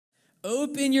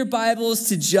Open your Bibles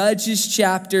to Judges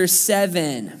chapter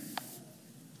 7.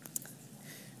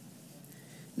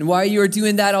 And while you are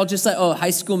doing that, I'll just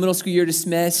high school, middle school, you're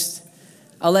dismissed.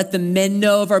 I'll let the men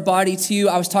know of our body too.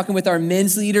 I was talking with our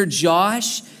men's leader,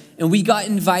 Josh, and we got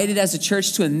invited as a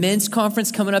church to a men's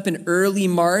conference coming up in early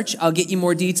March. I'll get you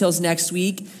more details next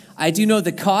week. I do know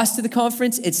the cost of the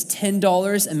conference. It's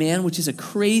 $10 a man, which is a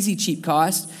crazy cheap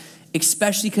cost,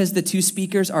 especially because the two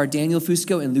speakers are Daniel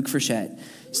Fusco and Luke Frechette.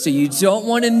 So you don't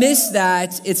want to miss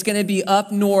that. It's going to be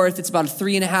up north. It's about a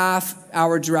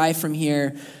 3.5-hour drive from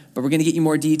here, but we're going to get you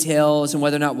more details and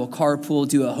whether or not we'll carpool,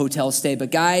 do a hotel stay. But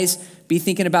guys, be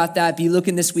thinking about that. Be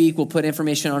looking this week. We'll put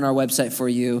information on our website for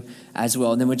you as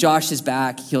well. And then when Josh is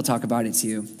back, he'll talk about it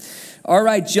too. All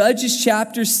right, Judges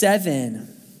chapter 7.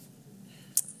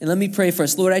 And let me pray for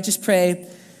us. Lord, I just pray,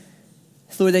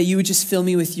 Lord, that you would just fill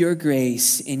me with your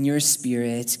grace and your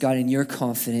spirit, God, and your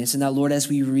confidence. And that, Lord, as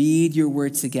we read your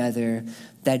word together,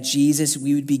 that Jesus,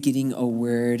 we would be getting a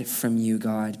word from you,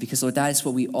 God. Because, Lord, that is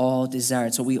what we all desire.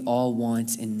 It's what we all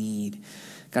want and need.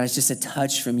 God, it's just a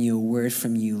touch from you, a word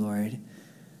from you, Lord.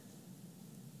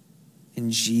 In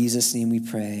Jesus' name we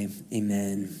pray,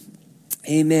 amen.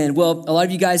 Amen. Well, a lot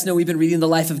of you guys know we've been reading the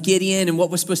life of Gideon, and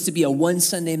what was supposed to be a one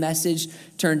Sunday message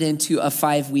turned into a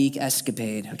 5-week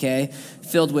escapade, okay?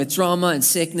 Filled with drama and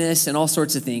sickness and all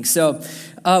sorts of things. So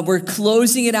we're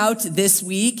closing it out this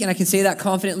week, and I can say that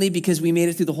confidently because we made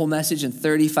it through the whole message in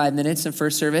 35 minutes in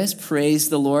first service. Praise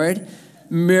the Lord.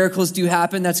 Miracles do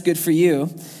happen. That's good for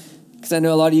you, because I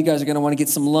know a lot of you guys are going to want to get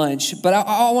some lunch. But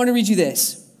I want to read you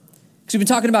this, because we've been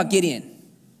talking about Gideon.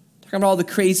 Talking about all the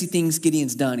crazy things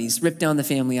Gideon's done. He's ripped down the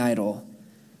family idol.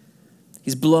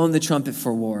 He's blown the trumpet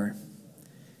for war.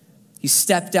 He's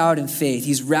stepped out in faith.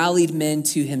 He's rallied men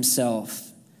to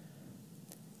himself.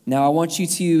 Now I want you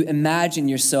to imagine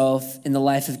yourself in the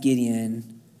life of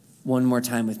Gideon one more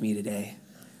time with me today.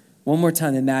 One more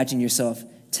time, imagine yourself.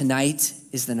 Tonight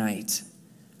is the night.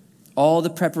 All the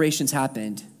preparations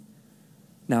happened.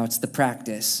 Now it's the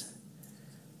practice.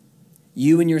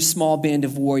 You and your small band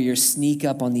of warriors sneak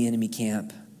up on the enemy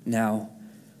camp. Now,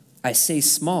 I say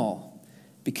small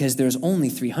because there's only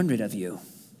 300 of you.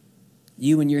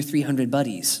 You and your 300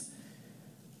 buddies.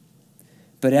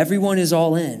 But everyone is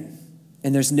all in,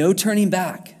 and there's no turning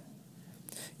back.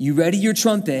 You ready your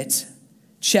trumpet,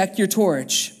 check your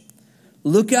torch,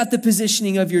 look at the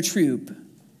positioning of your troop.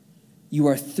 You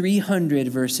are 300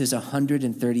 versus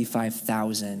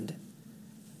 135,000.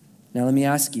 Now let me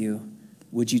ask you,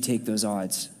 would you take those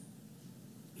odds?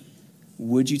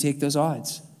 Would you take those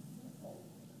odds?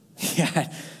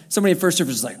 Yeah, somebody at first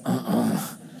service was like,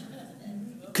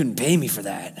 couldn't pay me for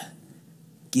that.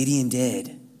 Gideon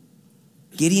did.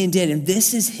 Gideon did, and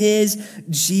this is his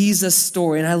Jesus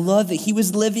story, and I love that he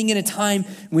was living in a time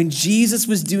when Jesus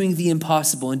was doing the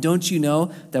impossible, and don't you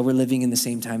know that we're living in the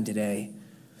same time today,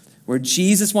 where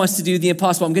Jesus wants to do the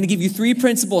impossible. I'm going to give you 3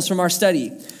 principles from our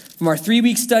study. From our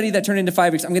 3-week study that turned into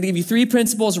 5 weeks, I'm going to give you 3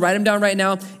 principles. Write them down right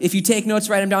now. If you take notes,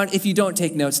 write them down. If you don't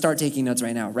take notes, start taking notes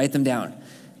right now. Write them down.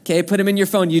 Okay, put them in your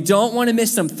phone. You don't want to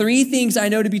miss them. 3 things I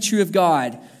know to be true of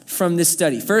God from this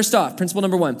study. First off, principle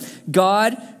number 1,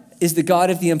 God is the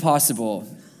God of the impossible.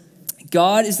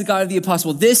 God is the God of the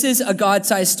impossible. This is a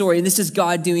God-sized story, and this is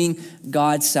God doing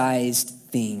God-sized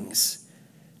things.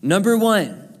 Number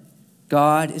 1,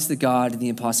 God is the God of the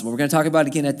impossible. We're going to talk about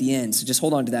it again at the end, so just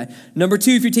hold on to that. Number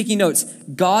 2, if you're taking notes,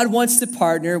 God wants to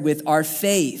partner with our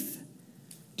faith.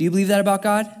 Do you believe that about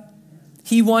God?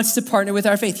 He wants to partner with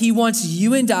our faith. He wants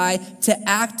you and I to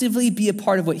actively be a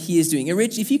part of what he is doing. And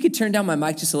Rich, if you could turn down my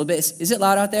mic just a little bit. Is it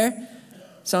loud out there?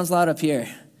 Sounds loud up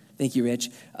here. Thank you, Rich.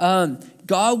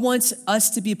 God wants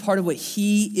us to be a part of what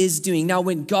he is doing. Now,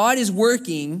 when God is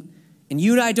working and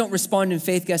you and I don't respond in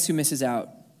faith, guess who misses out?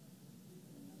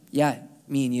 Yeah,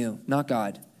 me and you, not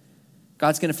God.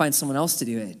 God's going to find someone else to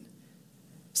do it.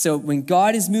 So when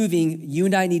God is moving, you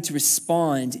and I need to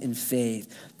respond in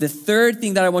faith. The third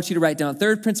thing that I want you to write down,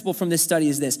 third principle from this study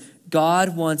is this: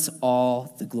 God wants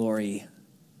all the glory.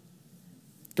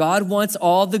 God wants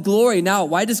all the glory. Now,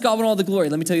 why does God want all the glory?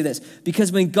 Let me tell you this.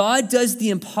 Because when God does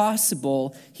the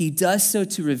impossible, he does so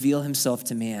to reveal himself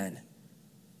to man.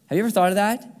 Have you ever thought of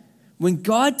that? When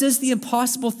God does the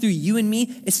impossible through you and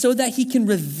me, it's so that he can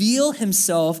reveal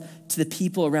himself to the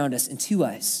people around us and to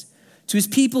us. To his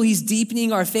people, he's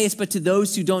deepening our faith, but to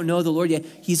those who don't know the Lord yet,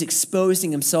 he's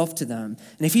exposing himself to them.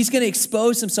 And if he's going to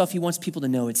expose himself, he wants people to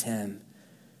know it's him.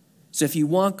 So if you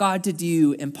want God to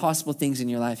do impossible things in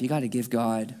your life, you got to give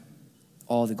God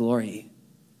all the glory.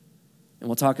 And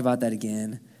we'll talk about that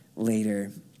again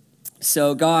later.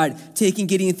 So God taking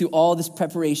Gideon through all this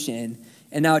preparation.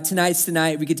 And now tonight's the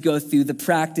night we get to go through the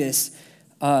practice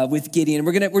with Gideon.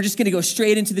 We're just gonna go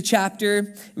straight into the chapter,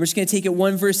 and we're just gonna take it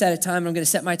one verse at a time. I'm gonna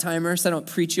set my timer so I don't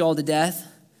preach you all to death.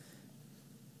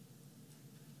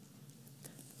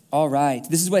 All right,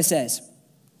 this is what it says.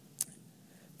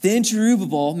 Then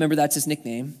Jerubbaal, remember that's his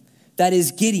nickname, that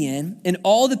is Gideon, and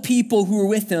all the people who were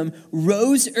with him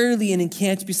rose early and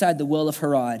encamped beside the well of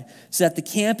Harod, so that the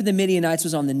camp of the Midianites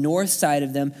was on the north side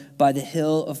of them by the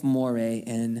hill of Moreh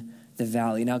in the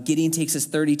valley. Now, Gideon takes his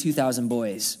 32,000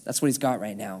 boys. That's what he's got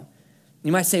right now.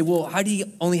 You might say, well, how do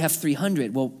you only have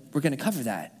 300? Well, we're going to cover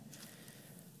that.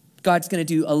 God's going to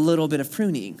do a little bit of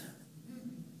pruning.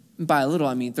 And by a little,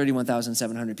 I mean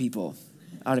 31,700 people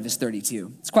out of his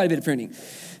 32. It's quite a bit of pruning.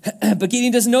 But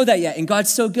Gideon doesn't know that yet, and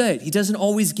God's so good. He doesn't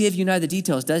always give you and I the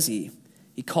details, does he?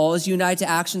 He calls you and I to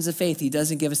actions of faith. He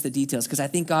doesn't give us the details, because I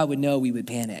think God would know we would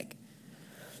panic.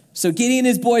 So Gideon and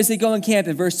his boys, they go in camp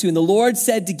in verse 2, and the Lord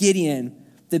said to Gideon,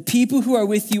 the people who are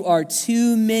with you are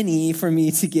too many for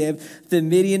me to give the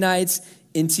Midianites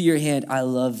into your hand. I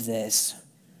love this.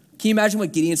 Can you imagine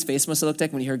what Gideon's face must have looked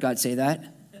like when he heard God say that?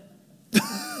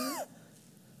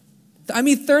 I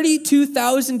mean,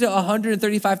 32,000 to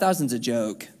 135,000 is a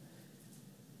joke.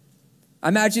 I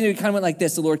imagine it kind of went like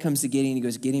this. The Lord comes to Gideon. He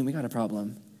goes, Gideon, we got a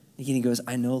problem. And Gideon goes,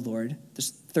 I know, Lord.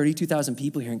 There's 32,000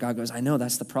 people here. And God goes, I know,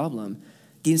 that's the problem.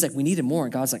 Gideon's like, we needed more.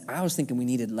 And God's like, I was thinking we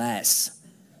needed less.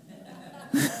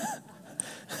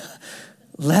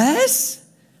 Less?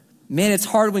 Man, it's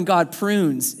hard when God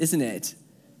prunes, isn't it?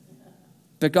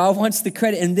 But God wants the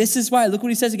credit. And this is why, look what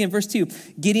he says again, verse 2.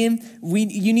 Gideon,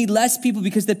 you need less people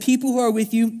because the people who are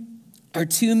with you are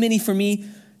too many for me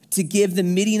to give the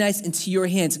Midianites into your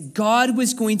hands. God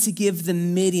was going to give the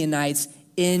Midianites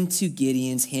into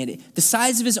Gideon's hand. The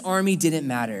size of his army didn't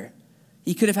matter.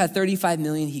 He could have had 35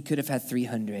 million. He could have had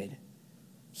 300.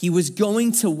 He was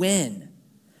going to win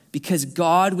because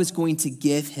God was going to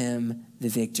give him the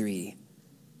victory.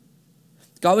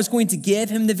 God was going to give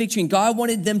him the victory, and God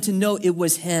wanted them to know it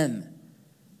was him.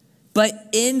 But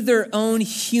in their own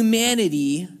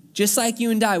humanity, just like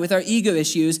you and I with our ego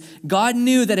issues, God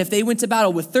knew that if they went to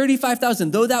battle with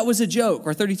 35,000, though that was a joke,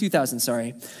 or 32,000,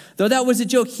 sorry, though that was a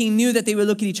joke, he knew that they would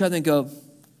look at each other and go,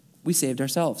 we saved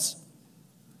ourselves.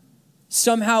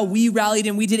 Somehow we rallied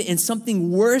and we did it, and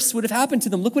something worse would have happened to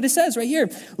them. Look what it says right here.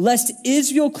 Lest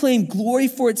Israel claim glory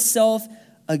for itself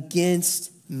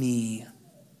against me.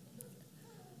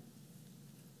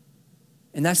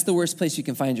 And that's the worst place you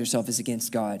can find yourself, is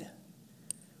against God.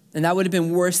 And that would have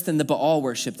been worse than the Baal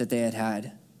worship that they had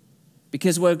had.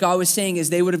 Because what God was saying is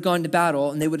they would have gone to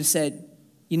battle and they would have said,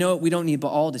 you know what, we don't need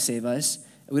Baal to save us.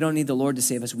 We don't need the Lord to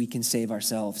save us. We can save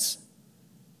ourselves.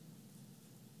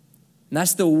 And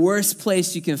that's the worst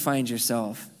place you can find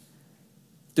yourself.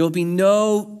 There will be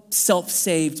no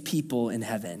self-saved people in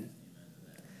heaven.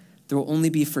 There will only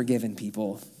be forgiven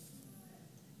people.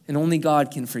 And only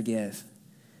God can forgive.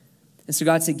 And so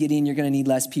God said, Gideon, you're going to need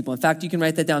less people. In fact, you can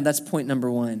write that down. That's point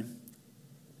number 1.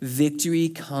 Victory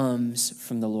comes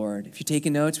from the Lord. If you're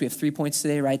taking notes, we have 3 points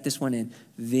today. Write this one in.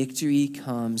 Victory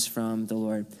comes from the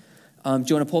Lord.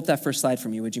 Jonah, pull up that first slide for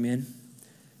me, would you, man?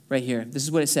 Right here. This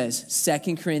is what it says.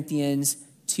 2 Corinthians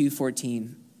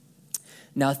 2:14.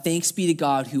 Now thanks be to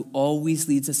God who always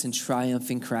leads us in triumph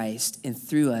in Christ, and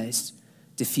through us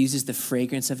diffuses the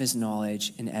fragrance of his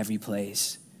knowledge in every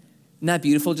place. Isn't that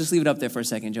beautiful? Just leave it up there for a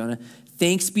second, Jonah.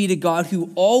 Thanks be to God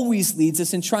who always leads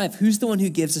us in triumph. Who's the one who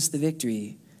gives us the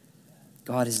victory?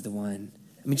 God is the one.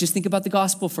 I mean, just think about the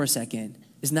gospel for a second.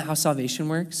 Isn't that how salvation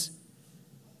works?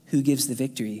 Who gives the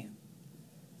victory?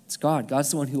 It's God. God's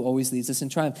the one who always leads us in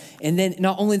triumph. And then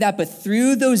not only that, but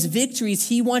through those victories,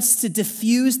 he wants to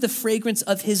diffuse the fragrance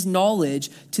of his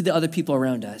knowledge to the other people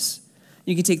around us.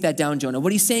 You can take that down, Jonah.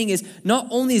 What he's saying is, not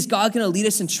only is God going to lead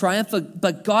us in triumph,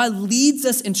 but God leads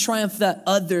us in triumph that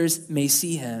others may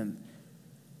see him.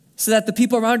 So that the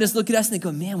people around us look at us and they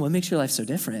go, man, what makes your life so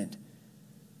different?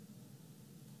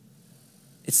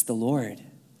 It's the Lord.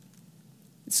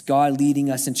 It's God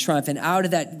leading us in triumph. And out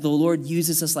of that, the Lord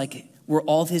uses us like we're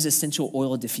all of his essential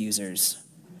oil diffusers.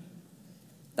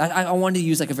 I wanted to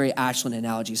use like a very Ashland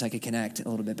analogy so I could connect a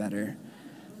little bit better.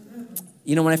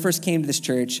 You know, when I first came to this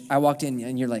church, I walked in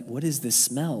and you're like, what is this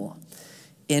smell?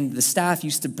 And the staff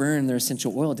used to burn their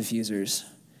essential oil diffusers.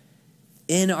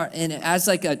 And as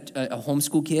like a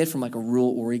homeschool kid from like a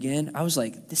rural Oregon, I was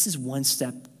like, this is one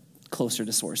step closer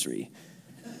to sorcery.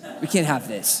 We can't have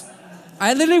this.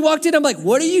 I literally walked in, I'm like,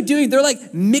 what are you doing? They're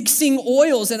like mixing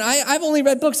oils. And I've only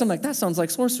read books. I'm like, that sounds like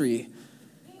sorcery.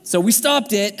 So we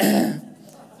stopped it.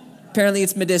 Apparently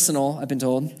it's medicinal, I've been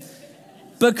told.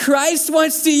 But Christ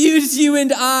wants to use you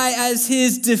and I as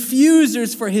his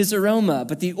diffusers for his aroma.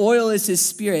 But the oil is his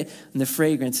spirit, and the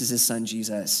fragrance is his son,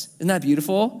 Jesus. Isn't that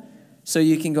beautiful? So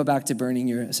you can go back to burning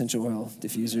your essential oil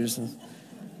diffusers.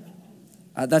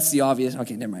 That's the obvious.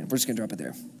 Okay, never mind. We're just going to drop it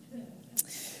there.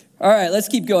 All right, let's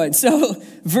keep going. So,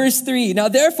 verse 3, now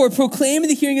therefore proclaim in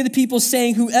the hearing of the people,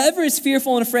 saying, whoever is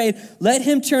fearful and afraid, let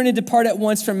him turn and depart at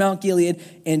once from Mount Gilead.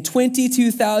 And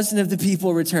 22,000 of the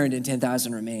people returned, and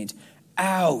 10,000 remained.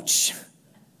 Ouch.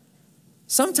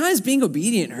 Sometimes being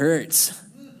obedient hurts.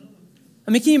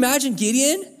 I mean, can you imagine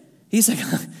Gideon? He's like,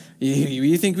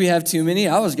 you think we have too many?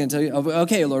 I was going to tell you,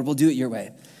 okay, Lord, we'll do it your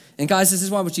way. And guys, this is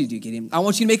what I want you to do, Gideon. I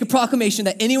want you to make a proclamation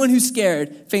that anyone who's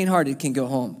scared, faint-hearted, can go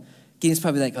home. Gideon's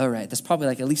probably like, all right, that's probably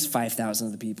like at least 5,000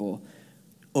 of the people.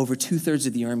 Over 2/3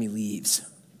 of the army leaves,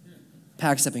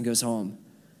 packs up and goes home.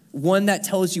 One that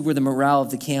tells you where the morale of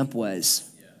the camp was.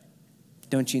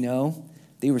 Don't you know?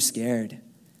 They were scared.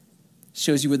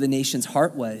 Shows you where the nation's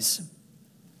heart was.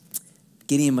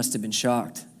 Gideon must have been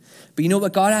shocked. But you know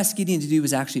what God asked Gideon to do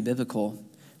was actually biblical.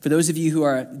 For those of you who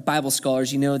are Bible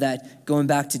scholars, you know that going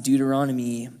back to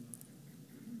Deuteronomy,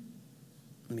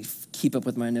 let me keep up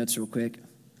with my notes real quick.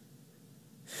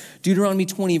 Deuteronomy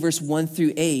 20, verse 1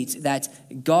 through 8, that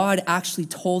God actually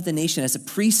told the nation as a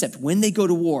precept when they go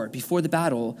to war, before the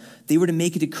battle, they were to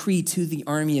make a decree to the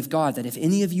army of God that if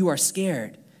any of you are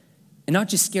scared, and not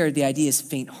just scared, the idea is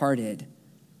faint-hearted,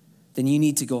 then you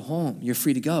need to go home. You're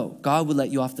free to go. God would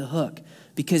let you off the hook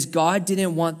because God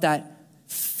didn't want that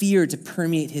fear to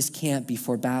permeate his camp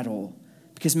before battle.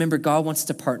 Because remember, God wants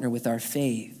to partner with our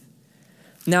faith.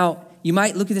 Now, you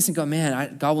might look at this and go,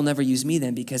 man, God will never use me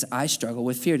then because I struggle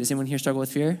with fear. Does anyone here struggle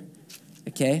with fear?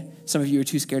 Okay. Some of you are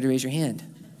too scared to raise your hand.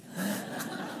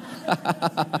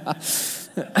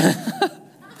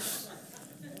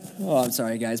 Oh, I'm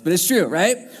sorry, guys, but it's true,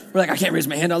 right? We're like, I can't raise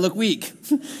my hand. I'll look weak.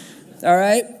 All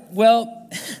right. Well,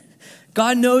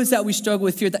 God knows that we struggle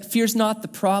with fear. That fear's not the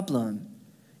problem.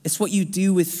 It's what you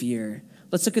do with fear.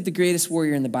 Let's look at the greatest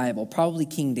warrior in the Bible, probably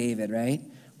King David, right?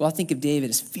 Well, I think of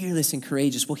David as fearless and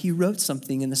courageous. Well, he wrote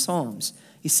something in the Psalms.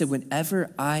 He said,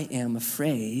 whenever I am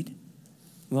afraid,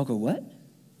 we all go, what? He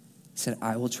said,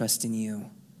 I will trust in you.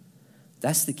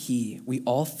 That's the key. We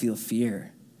all feel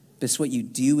fear. But it's what you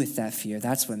do with that fear.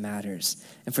 That's what matters.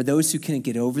 And for those who couldn't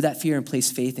get over that fear and place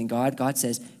faith in God, God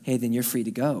says, hey, then you're free to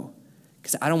go.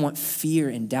 Because I don't want fear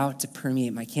and doubt to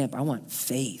permeate my camp. I want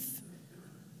faith.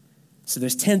 So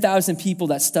there's 10,000 people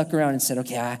that stuck around and said,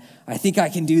 okay, I think I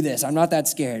can do this. I'm not that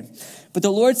scared. But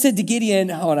the Lord said to Gideon,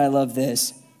 oh, and I love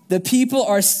this, the people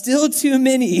are still too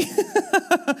many.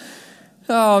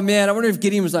 Oh, man, I wonder if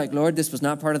Gideon was like, Lord, this was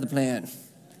not part of the plan.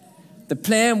 The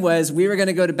plan was we were going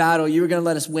to go to battle, you were going to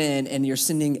let us win, and you're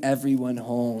sending everyone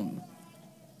home.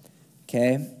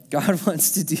 Okay? God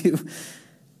wants to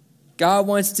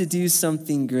do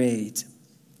something great.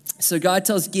 So God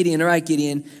tells Gideon, all right,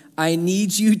 Gideon, I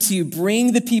need you to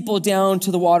bring the people down to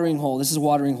the watering hole. This is a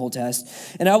watering hole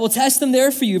test. And I will test them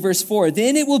there for you, verse 4.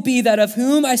 Then it will be that of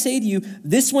whom I say to you,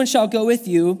 this one shall go with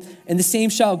you, and the same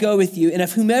shall go with you. And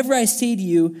of whomever I say to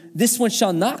you, this one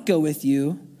shall not go with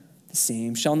you, the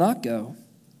same shall not go.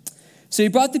 So he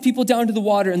brought the people down to the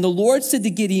water, and the Lord said to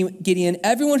Gideon,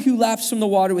 everyone who laps from the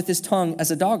water with his tongue as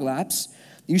a dog laps,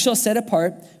 you shall set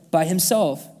apart by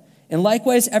himself. And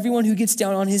likewise, everyone who gets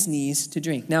down on his knees to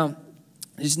drink. Now,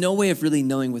 there's no way of really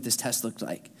knowing what this test looked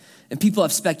like. And people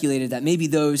have speculated that maybe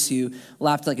those who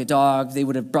lapped like a dog, they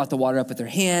would have brought the water up with their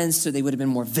hands, so they would have been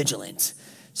more vigilant.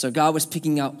 So God was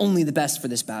picking out only the best for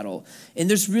this battle. And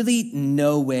there's really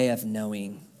no way of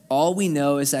knowing. All we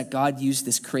know is that God used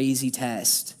this crazy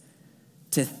test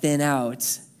to thin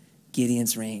out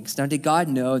Gideon's ranks. Now, did God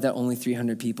know that only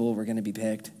 300 people were going to be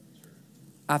picked?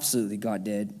 Absolutely, God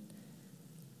did.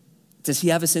 Does he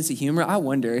have a sense of humor? I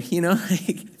wonder,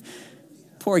 like,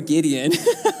 poor Gideon.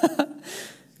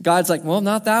 God's like, well,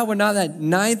 not that one, not that.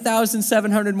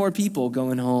 9,700 more people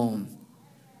going home.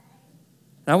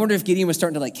 And I wonder if Gideon was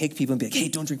starting to like kick people and be like, hey,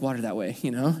 don't drink water that way,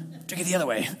 drink it the other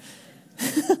way.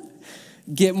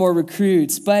 Get more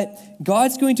recruits. But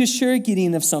God's going to assure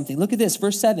Gideon of something. Look at this,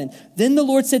 verse 7. Then the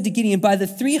Lord said to Gideon, by the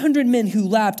 300 men who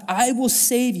lapped, I will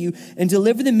save you and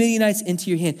deliver the Midianites into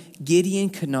your hand.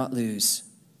 Gideon could not lose.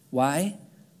 Why?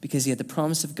 Because he had the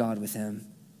promise of God with him.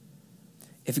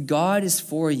 If God is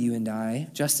for you and I,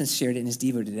 Justin shared it in his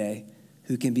Devo today,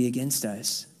 who can be against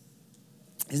us?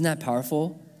 Isn't that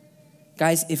powerful?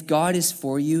 Guys, if God is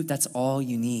for you, that's all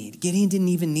you need. Gideon didn't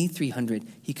even need 300.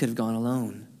 He could have gone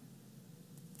alone.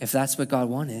 If that's what God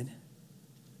wanted.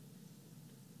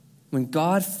 When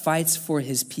God fights for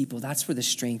his people, that's where the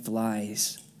strength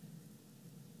lies.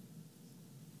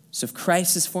 So if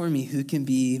Christ is for me, who can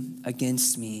be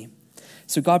against me?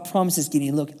 So God promises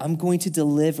Gideon, look, I'm going to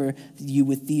deliver you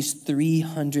with these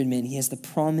 300 men. He has the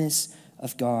promise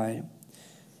of God.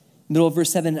 Middle of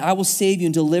verse 7, I will save you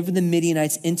and deliver the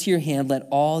Midianites into your hand. Let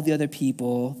all the other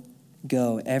people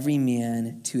go, every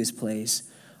man to his place.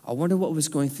 I wonder what was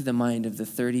going through the mind of the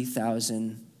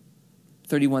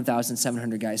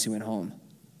 31,700 guys who went home.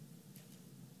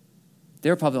 They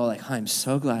were probably all like, I'm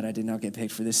so glad I did not get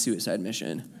picked for this suicide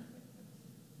mission.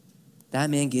 That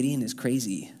man Gideon is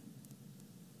crazy.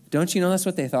 Don't you know that's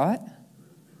what they thought?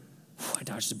 I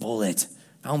dodged a bullet.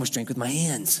 I almost drank with my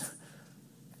hands.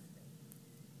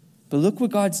 But look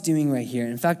what God's doing right here.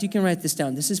 In fact, you can write this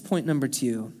down. This is point number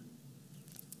 2.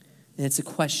 And it's a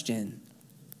question.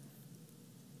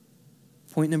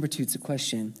 Point number 2, it's a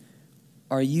question.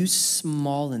 Are you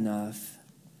small enough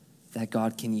that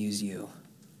God can use you?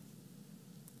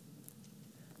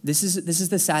 This is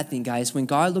the sad thing, guys. When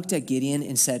God looked at Gideon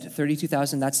and said,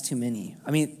 32,000, that's too many.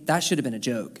 I mean, that should have been a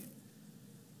joke.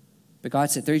 But God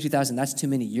said, 32,000, that's too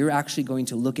many. You're actually going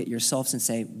to look at yourselves and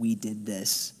say, we did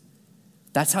this.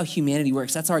 That's how humanity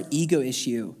works. That's our ego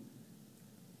issue.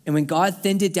 And when God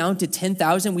thinned it down to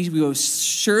 10,000, we go,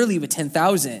 surely with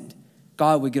 10,000,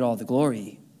 God would get all the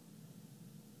glory.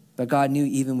 But God knew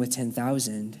even with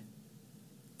 10,000,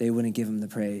 they wouldn't give him the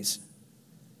praise.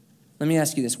 Let me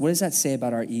ask you this. What does that say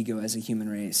about our ego as a human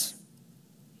race?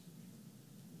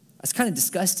 That's kind of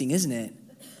disgusting, isn't it?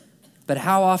 But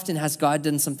how often has God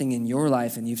done something in your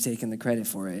life and you've taken the credit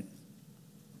for it?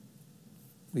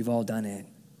 We've all done it.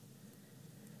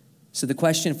 So the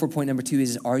question for point number 2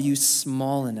 is, are you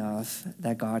small enough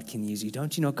that God can use you?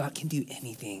 Don't you know God can do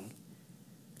anything?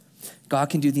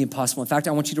 God can do the impossible. In fact,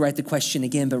 I want you to write the question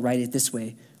again, but write it this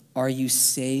way. Are you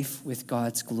safe with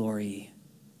God's glory?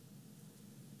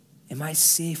 Am I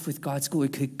safe with God's glory?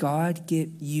 Could God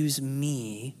use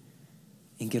me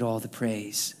and get all the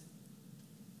praise?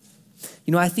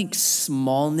 You know, I think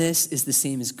smallness is the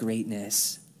same as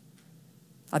greatness.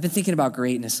 I've been thinking about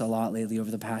greatness a lot lately over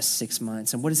the past 6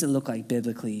 months. And what does it look like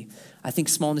biblically? I think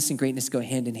smallness and greatness go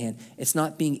hand in hand. It's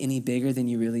not being any bigger than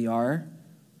you really are,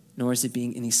 nor is it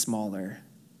being any smaller.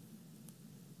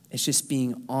 It's just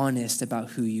being honest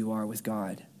about who you are with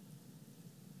God.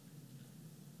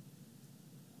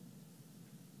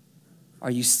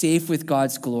 Are you safe with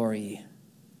God's glory?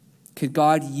 Could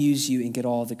God use you and get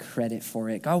all the credit for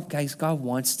it? God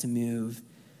wants to move.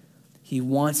 He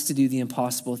wants to do the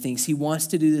impossible things. He wants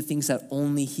to do the things that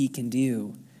only he can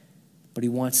do, but he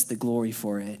wants the glory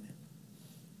for it.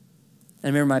 I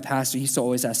remember my pastor, he used to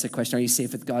always ask the question, are you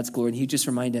safe with God's glory? And he'd just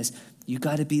remind us, you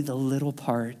got to be the little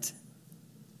part.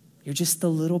 You're just the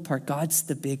little part. God's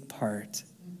the big part.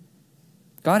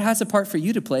 God has a part for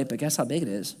you to play, but guess how big it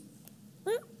is?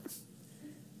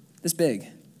 This big.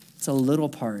 It's a little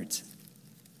part.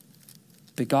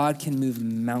 But God can move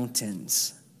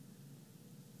mountains.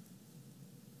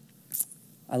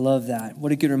 I love that.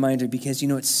 What a good reminder, because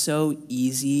it's so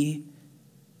easy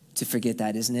to forget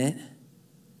that, isn't it?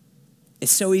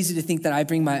 It's so easy to think that I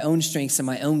bring my own strengths and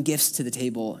my own gifts to the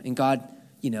table, and God,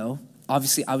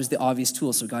 obviously I was the obvious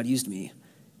tool, so God used me.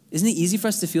 Isn't it easy for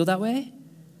us to feel that way?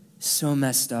 So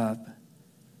messed up.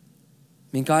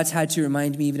 I mean, God's had to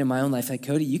remind me even in my own life, like,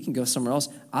 Cody, you can go somewhere else.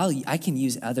 I can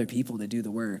use other people to do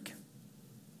the work.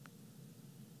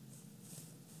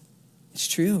 It's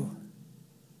true.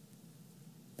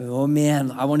 But, oh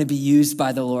man, I want to be used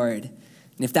by the Lord.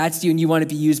 And if that's you and you want to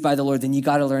be used by the Lord, then you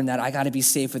got to learn that. I got to be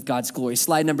safe with God's glory.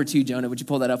 Slide number 2, Jonah, would you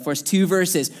pull that up for us? 2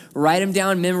 verses. Write them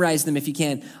down, memorize them if you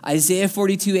can. Isaiah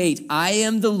 42:8. I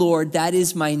am the Lord, that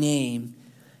is my name,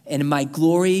 and my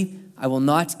glory I will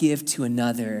not give to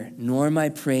another, nor my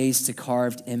praise to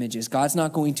carved images. God's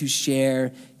not going to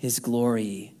share his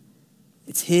glory.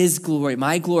 It's his glory,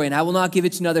 my glory, and I will not give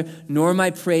it to another, nor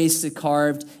my praise to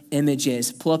carved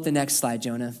images. Pull up the next slide,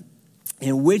 Jonah.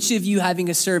 And which of you having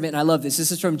a servant, and I love this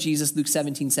is from Jesus, Luke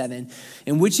 17:7.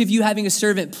 And which of you having a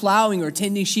servant plowing or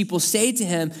tending sheep will say to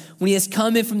him when he has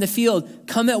come in from the field,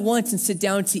 come at once and sit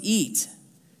down to eat?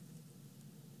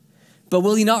 But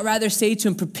will he not rather say to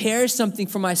him, prepare something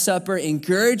for my supper and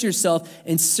gird yourself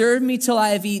and serve me till I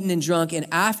have eaten and drunk, and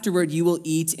afterward you will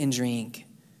eat and drink?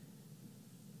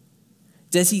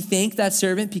 Does he thank that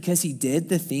servant because he did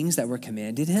the things that were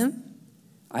commanded him?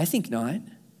 I think not.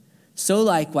 So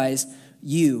likewise,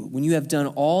 you, when you have done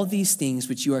all these things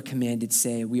which you are commanded,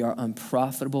 say, we are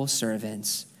unprofitable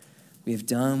servants. We have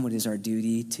done what is our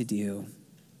duty to do.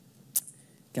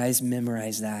 Guys,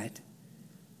 memorize that.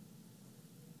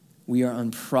 We are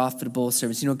unprofitable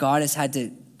servants. God has had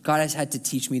to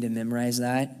teach me to memorize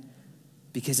that,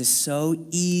 because it's so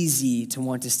easy to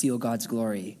want to steal God's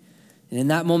glory. And in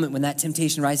that moment, when that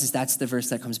temptation rises, that's the verse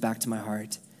that comes back to my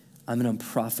heart. I'm an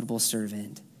unprofitable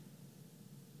servant.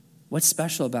 What's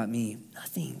special about me?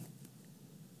 Nothing.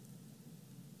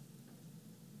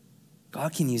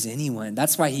 God can use anyone.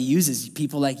 That's why he uses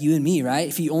people like you and me, right?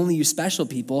 If he only used special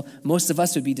people, most of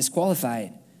us would be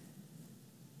disqualified.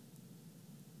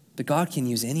 But God can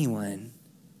use anyone.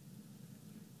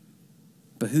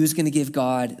 But who's going to give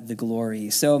God the glory?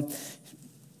 So,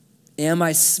 am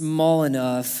I small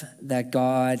enough that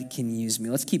God can use me?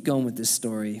 Let's keep going with this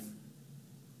story.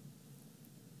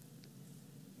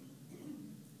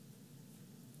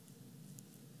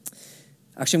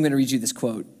 Actually, I'm going to read you this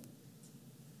quote,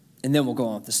 and then we'll go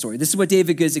on with the story. This is what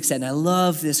David Guzik said, and I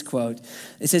love this quote.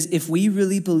 It says, if we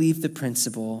really believe the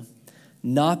principle,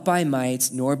 not by might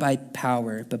nor by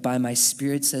power, but by my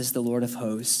spirit, says the Lord of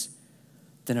hosts,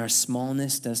 then our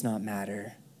smallness does not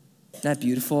matter. Isn't that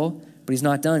beautiful? But he's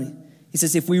not done. He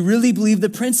says, if we really believe the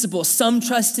principle, some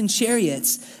trust in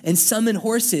chariots and some in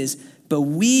horses, but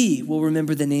we will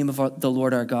remember the name of the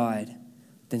Lord our God,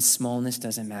 then smallness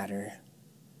doesn't matter.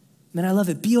 Man, I love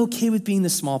it. Be okay with being the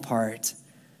small part.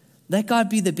 Let God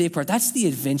be the big part. That's the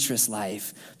adventurous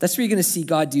life. That's where you're going to see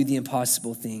God do the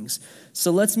impossible things.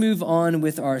 So let's move on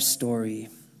with our story.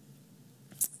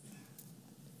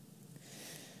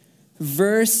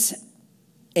 Verse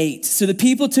 8. So the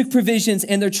people took provisions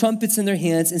and their trumpets in their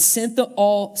hands and sent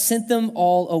them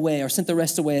all away, or sent the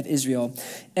rest away of Israel,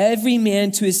 every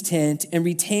man to his tent, and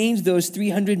retained those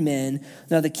 300 men.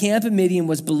 Now the camp of Midian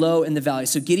was below in the valley.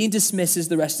 So Gideon dismisses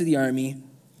the rest of the army.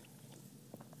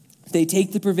 They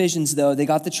take the provisions, though. They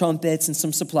got the trumpets and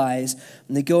some supplies,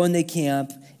 and they go and they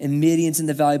camp, and Midian's in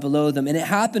the valley below them. And it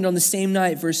happened on the same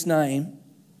night, verse 9,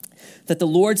 that the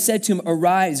Lord said to him,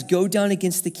 arise, go down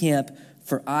against the camp,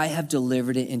 for I have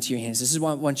delivered it into your hands. This is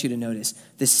what I want you to notice.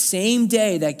 The same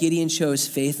day that Gideon chose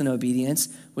faith and obedience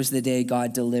was the day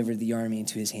God delivered the army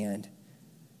into his hand.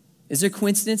 Is there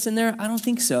coincidence in there? I don't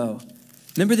think so.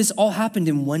 Remember, this all happened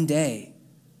in one day.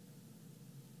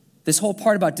 This whole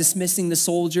part about dismissing the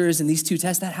soldiers and these two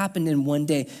tests, that happened in one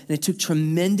day. And it took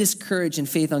tremendous courage and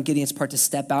faith on Gideon's part to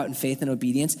step out in faith and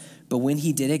obedience. But when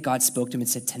he did it, God spoke to him and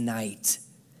said, tonight,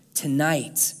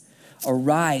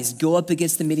 arise, go up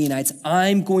against the Midianites.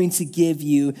 I'm going to give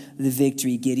you the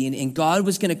victory, Gideon. And God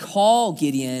was going to call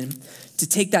Gideon to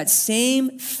take that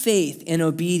same faith and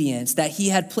obedience that he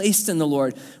had placed in the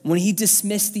Lord when he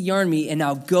dismissed the army and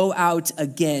now go out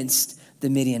against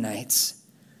the Midianites.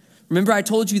 Remember, I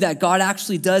told you that God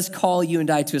actually does call you and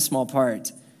I to a small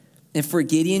part. And for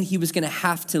Gideon, he was going to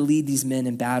have to lead these men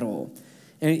in battle.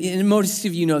 And most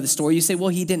of you know the story. You say, well,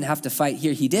 he didn't have to fight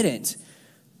here. He didn't.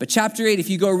 But chapter 8, if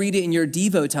you go read it in your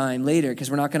Devo time later,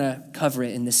 because we're not going to cover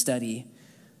it in this study.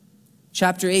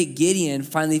 Chapter 8, Gideon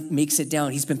finally makes it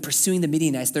down. He's been pursuing the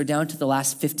Midianites. They're down to the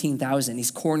last 15,000.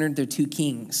 He's cornered their two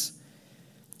kings.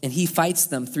 And he fights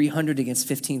them 300 against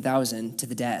 15,000 to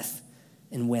the death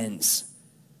and wins.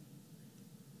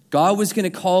 God was going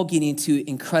to call Gideon to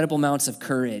incredible amounts of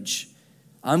courage.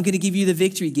 I'm going to give you the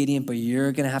victory, Gideon, but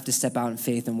you're going to have to step out in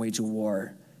faith and wage a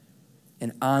war.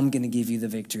 And I'm going to give you the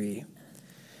victory.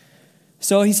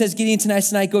 So he says, Gideon,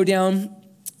 tonight, go down.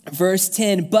 Verse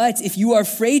 10, but if you are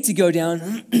afraid to go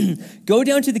down, go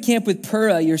down to the camp with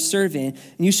Purah, your servant,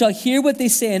 and you shall hear what they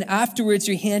say, and afterwards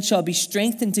your hand shall be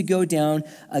strengthened to go down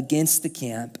against the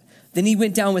camp. Then he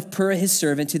went down with Purah, his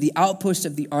servant, to the outpost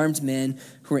of the armed men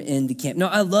who were in the camp. Now,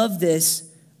 I love this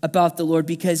about the Lord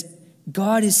because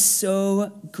God is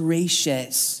so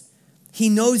gracious. He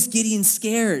knows Gideon's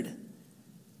scared.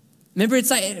 Remember,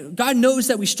 it's like God knows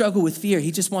that we struggle with fear.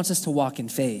 He just wants us to walk in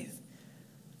faith.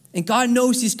 And God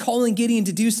knows he's calling Gideon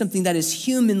to do something that is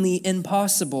humanly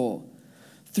impossible.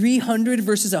 300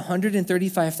 versus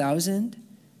 135,000.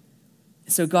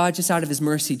 So God, just out of his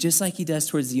mercy, just like he does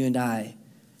towards you and I,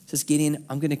 says, Gideon,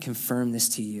 I'm going to confirm this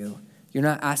to you. You're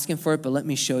not asking for it, but let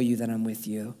me show you that I'm with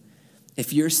you.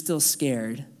 If you're still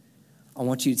scared, I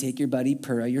want you to take your buddy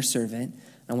Purah, your servant,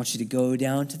 and I want you to go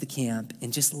down to the camp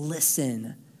and just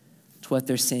listen to what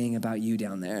they're saying about you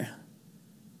down there.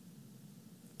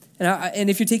 And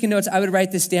if you're taking notes, I would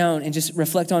write this down and just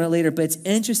reflect on it later, but it's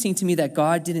interesting to me that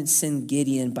God didn't send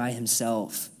Gideon by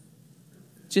himself.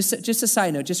 Just a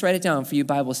side note, just write it down for you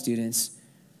Bible students.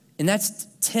 And that's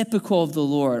typical of the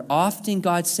Lord. Often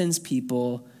God sends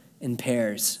people in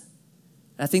pairs.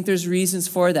 I think there's reasons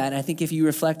for that. And I think if you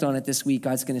reflect on it this week,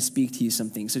 God's going to speak to you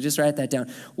something. So just write that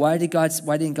down. Why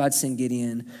didn't God send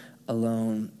Gideon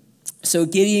alone? So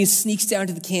Gideon sneaks down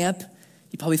to the camp.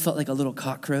 He probably felt like a little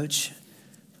cockroach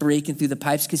breaking through the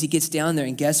pipes because he gets down there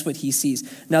and guess what he sees?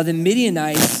 Now the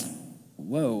Midianites,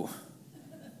 whoa.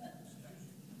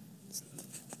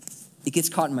 It gets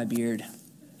caught in my beard.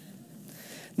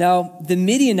 Now, the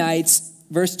Midianites,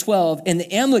 verse 12, and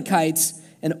the Amalekites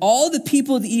and all the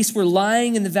people of the east were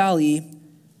lying in the valley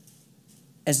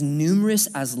as numerous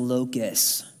as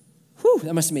locusts. Whew,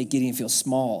 that must make Gideon feel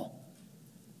small.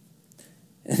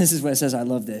 And this is what it says. I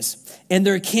love this. And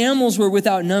their camels were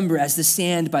without number as the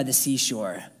sand by the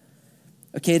seashore.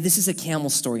 Okay, this is a camel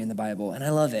story in the Bible, and I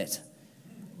love it.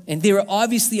 And they were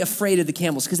obviously afraid of the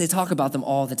camels because they talk about them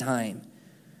all the time.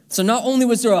 So not only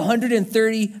was there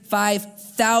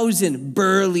 135,000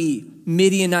 burly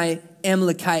Midianite,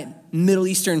 Amalekite, Middle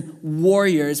Eastern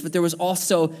warriors, but there was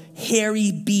also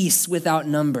hairy beasts without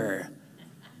number.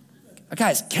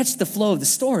 Guys, catch the flow of the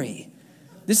story.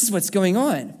 This is what's going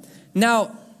on.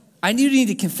 Now, I do need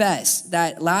to confess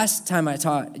that last time I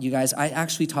taught you guys, I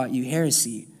actually taught you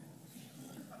heresy.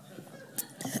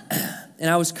 And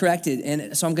I was corrected,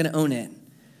 and so I'm going to own it.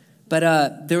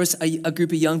 But there was a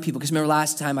group of young people, because remember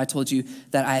last time I told you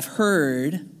that I've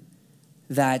heard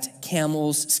that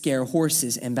camels scare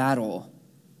horses in battle.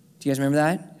 Do you guys remember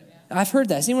that? Yeah. I've heard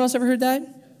that. Has anyone else ever heard that?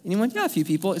 Anyone? Yeah, a few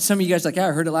people. Some of you guys are like, yeah,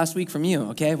 I heard it last week from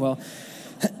you. Okay, well,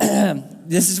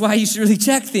 this is why you should really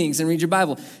check things and read your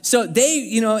Bible. So they,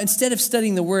 instead of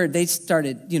studying the word, they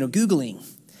started, Googling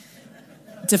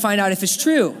to find out if it's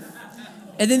true.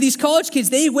 And then these college kids,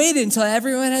 they waited until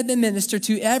everyone had been ministered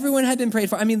to, everyone had been prayed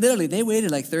for. I mean, literally, they waited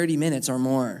like 30 minutes or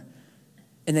more.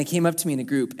 And they came up to me in a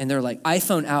group, and they're like,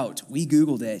 iPhone out. We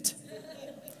Googled it.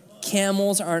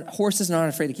 Horses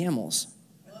aren't afraid of camels.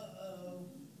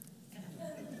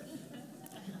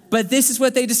 But this is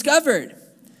what they discovered.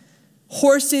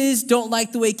 Horses don't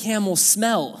like the way camels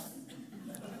smell.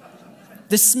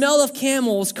 The smell of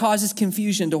camels causes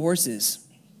confusion to horses.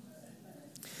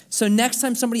 So next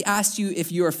time somebody asks you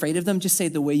if you're afraid of them, just say,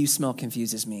 the way you smell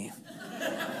confuses me.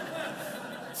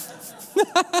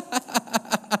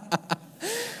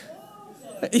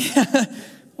 Yeah,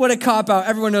 what a cop-out.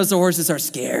 Everyone knows the horses are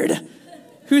scared.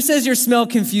 Who says your smell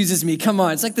confuses me? Come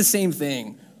on, it's like the same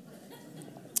thing.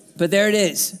 But there it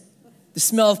is. The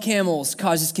smell of camels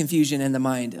causes confusion in the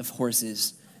mind of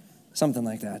horses. Something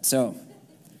like that. So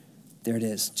there it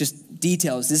is. Just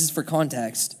details. This is for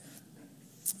context.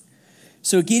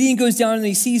 So Gideon goes down and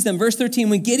he sees them. Verse 13,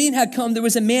 when Gideon had come, there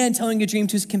was a man telling a dream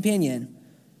to his companion.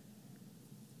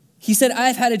 He said, I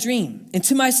have had a dream. And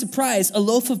to my surprise, a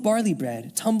loaf of barley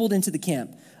bread tumbled into the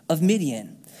camp of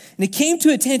Midian. And it came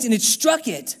to a tent and it struck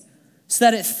it so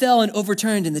that it fell and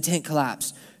overturned and the tent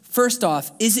collapsed. First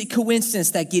off, is it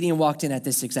coincidence that Gideon walked in at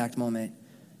this exact moment?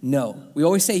 No. We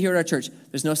always say here at our church,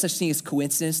 there's no such thing as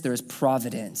coincidence. There is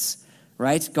providence.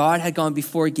 Right? God had gone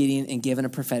before Gideon and given a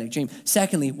prophetic dream.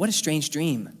 Secondly, what a strange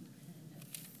dream.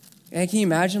 And can you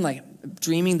imagine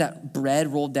dreaming that bread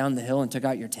rolled down the hill and took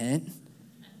out your tent?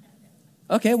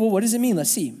 Okay, well, what does it mean? Let's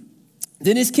see.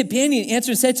 Then his companion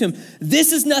answered and said to him,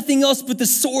 this is nothing else but the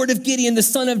sword of Gideon, the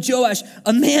son of Joash,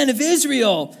 a man of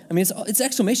Israel. I mean, it's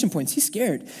exclamation points. He's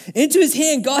scared. Into his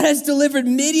hand, God has delivered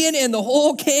Midian and the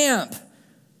whole camp.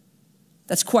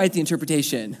 That's quite the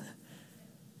interpretation.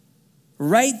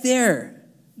 Right there,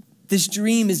 this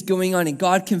dream is going on, and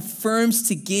God confirms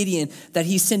to Gideon that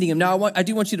he's sending him. Now, I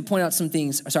do want to point out some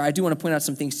things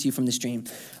to you from this dream.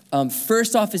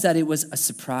 First off is that it was a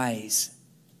surprise.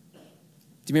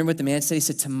 Do you remember what the man said? He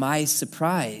said, to my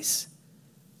surprise,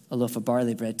 a loaf of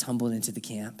barley bread tumbled into the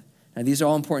camp. Now, these are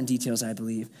all important details, I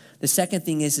believe. The second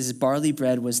thing is barley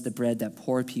bread was the bread that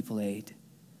poor people ate.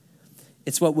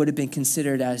 It's what would have been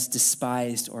considered as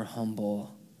despised or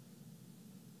humble.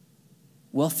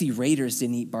 Wealthy raiders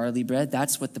didn't eat barley bread.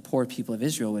 That's what the poor people of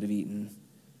Israel would have eaten.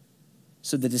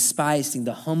 So the despised thing,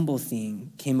 the humble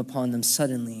thing, came upon them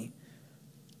suddenly.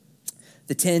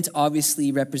 The tent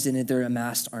obviously represented their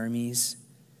amassed armies.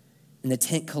 And the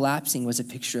tent collapsing was a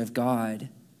picture of God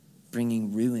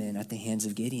bringing ruin at the hands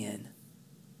of Gideon.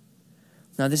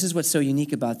 Now, this is what's so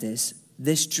unique about this.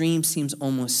 This dream seems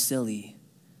almost silly.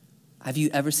 Have you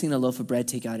ever seen a loaf of bread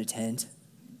take out a tent?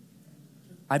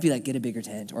 I'd be like, get a bigger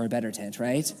tent or a better tent,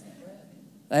 right?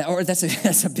 Or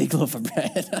that's a big loaf of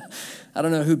bread. I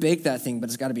don't know who baked that thing, but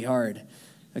it's got to be hard,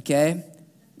 okay?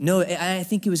 No, I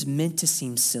think it was meant to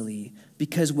seem silly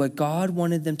because what God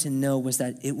wanted them to know was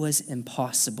that it was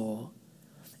impossible,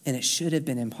 and it should have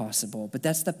been impossible. But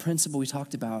that's the principle we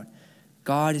talked about.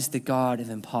 God is the God of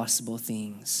impossible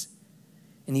things.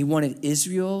 And he wanted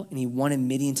Israel and he wanted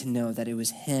Midian to know that it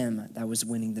was him that was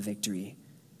winning the victory.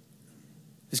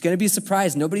 It was going to be a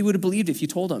surprise. Nobody would have believed it if you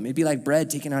told them. It'd be like bread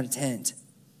taken out of a tent.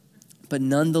 But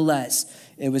nonetheless,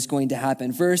 it was going to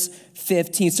happen. Verse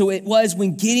 15. So it was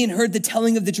when Gideon heard the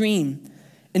telling of the dream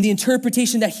and the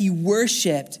interpretation that he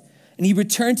worshiped, and he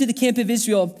returned to the camp of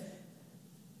Israel,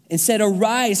 and said,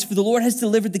 arise, for the Lord has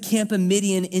delivered the camp of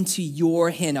Midian into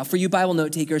your hand. Now, for you Bible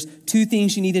note takers, two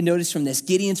things you need to notice from this.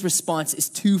 Gideon's response is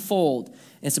twofold, and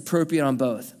it's appropriate on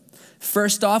both.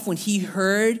 First off, when he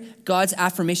heard God's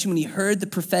affirmation, when he heard the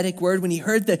prophetic word, when he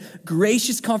heard the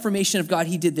gracious confirmation of God,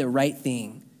 he did the right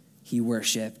thing. He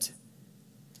worshiped.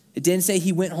 It didn't say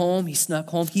he went home, he snuck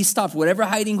home. He stopped whatever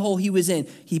hiding hole he was in.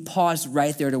 He paused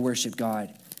right there to worship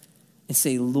God and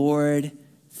say, Lord,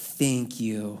 thank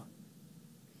you.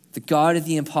 The God of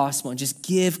the impossible, and just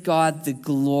give God the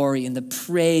glory and the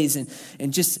praise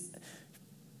and just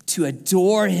to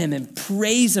adore him and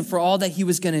praise him for all that he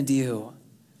was going to do.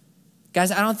 Guys,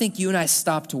 I don't think you and I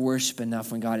stop to worship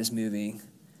enough when God is moving.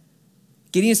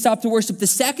 Gideon stopped to worship. The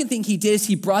second thing he did is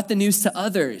he brought the news to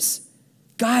others.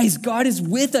 Guys, God is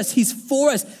with us. He's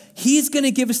for us. He's going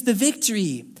to give us the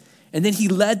victory. And then he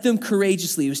led them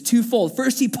courageously. It was twofold.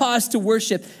 First, he paused to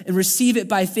worship and receive it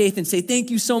by faith and say, thank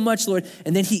you so much, Lord.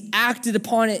 And then he acted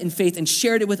upon it in faith and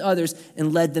shared it with others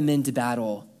and led them into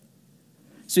battle.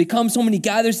 So he comes home and he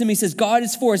gathers them. He says, God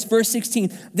is for us. Verse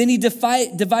 16, then he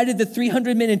divided the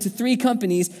 300 men into 3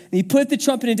 companies, and he put the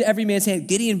trumpet into every man's hand.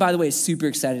 Gideon, by the way, is super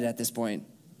excited at this point.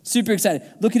 Super excited.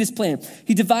 Look at his plan.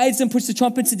 He divides them, puts the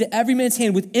trumpets into every man's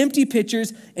hand with empty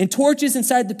pitchers and torches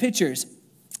inside the pitchers.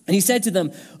 And he said to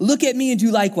them, look at me and do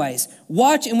likewise.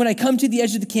 Watch, and when I come to the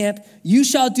edge of the camp, you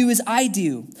shall do as I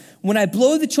do. When I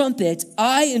blow the trumpet,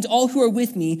 I and all who are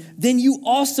with me, then you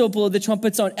also blow the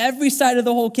trumpets on every side of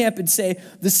the whole camp and say,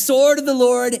 the sword of the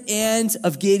Lord and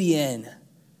of Gideon.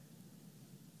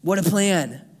 What a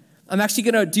plan. I'm actually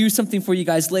going to do something for you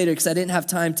guys later because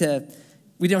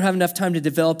we don't have enough time to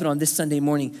develop it on this Sunday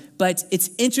morning. But it's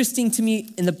interesting to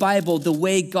me in the Bible, the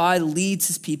way God leads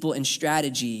his people in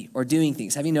strategy or doing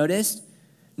things. Have you noticed?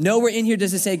 Nowhere in here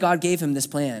does it say God gave him this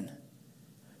plan.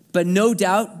 But no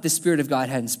doubt the Spirit of God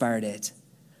had inspired it.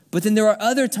 But then there are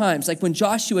other times, like when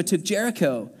Joshua took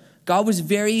Jericho, God was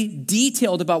very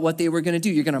detailed about what they were going to do.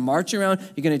 You're going to march around.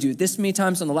 You're going to do it this many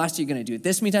times. On the last day, you're going to do it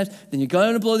this many times. Then you're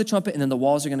going to blow the trumpet, and then the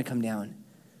walls are going to come down.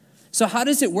 So how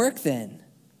does it work then?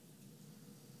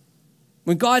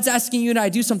 When God's asking you and I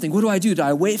do something, what do I do? Do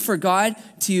I wait for God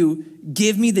to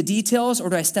give me the details,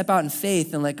 or do I step out in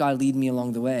faith and let God lead me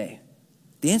along the way?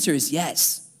 The answer is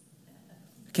yes.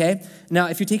 Okay? Now,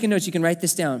 if you're taking notes, you can write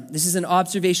this down. This is an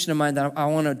observation of mine that I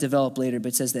want to develop later, but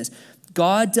it says this.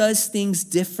 God does things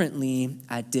differently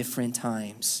at different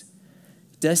times.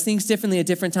 Does things differently at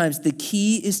different times. The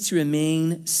key is to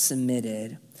remain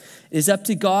submitted. It is up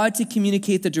to God to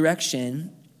communicate the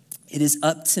direction. It is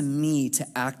up to me to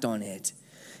act on it.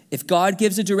 If God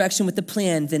gives a direction with a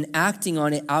plan, then acting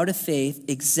on it out of faith,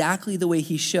 exactly the way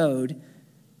he showed,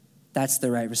 that's the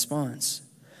right response.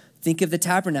 Think of the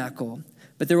tabernacle.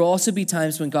 But there will also be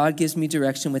times when God gives me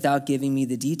direction without giving me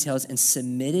the details, and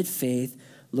submitted faith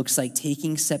looks like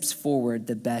taking steps forward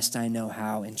the best I know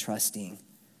how and trusting.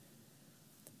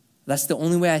 That's the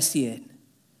only way I see it.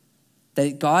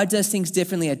 That God does things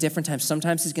differently at different times.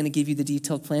 Sometimes he's going to give you the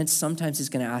detailed plan. Sometimes he's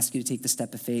going to ask you to take the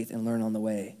step of faith and learn on the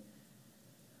way.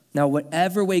 Now,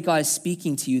 whatever way God is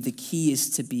speaking to you, the key is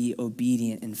to be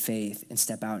obedient in faith and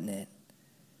step out in it.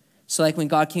 So like when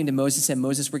God came to Moses and said,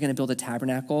 Moses, we're going to build a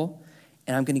tabernacle,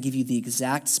 and I'm going to give you the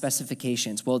exact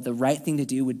specifications. Well, the right thing to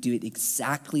do would do it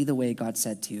exactly the way God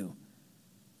said to.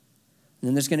 And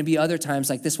then there's going to be other times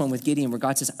like this one with Gideon where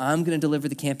God says, I'm going to deliver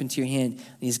the camp into your hand.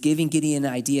 And he's giving Gideon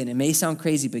an idea. And it may sound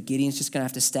crazy, but Gideon's just going to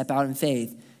have to step out in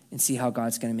faith and see how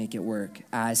God's going to make it work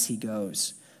as he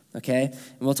goes. Okay?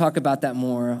 And we'll talk about that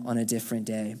more on a different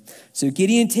day. So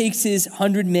Gideon takes his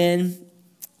 100 men.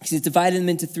 He's divided them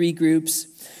into 3 groups.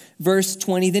 Verse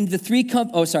 20, then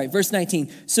verse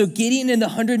 19. So Gideon and the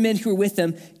 100 men who were with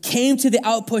him came to the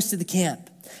outpost of the camp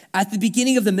at the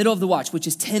beginning of the middle of the watch, which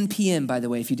is 10 p.m., by the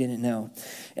way, if you didn't know.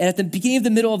 And at the beginning of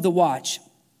the middle of the watch,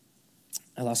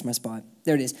 I lost my spot.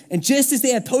 There it is. And just as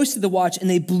they had posted the watch, and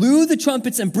they blew the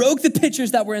trumpets and broke the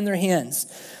pitchers that were in their hands.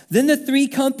 Then the 3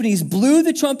 companies blew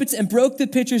the trumpets and broke the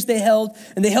pitchers they held,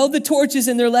 and they held the torches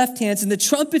in their left hands and the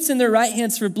trumpets in their right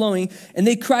hands for blowing. And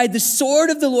they cried, the sword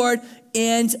of the Lord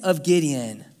and of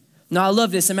Gideon. Now I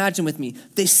love this. Imagine with me.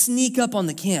 They sneak up on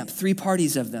the camp, 3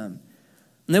 parties of them.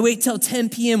 And they wait till 10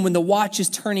 p.m. when the watch is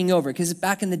turning over, because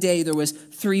back in the day, there was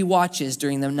 3 watches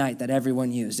during the night that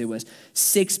everyone used. It was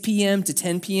 6 p.m. to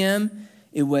 10 p.m.,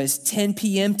 it was 10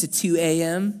 p.m. to 2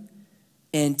 a.m.,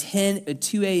 and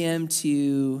 2 a.m.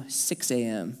 to 6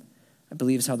 a.m., I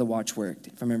believe is how the watch worked,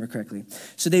 if I remember correctly.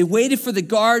 So they waited for the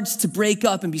guards to break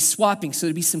up and be swapping, so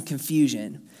there'd be some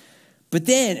confusion. But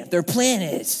then their plan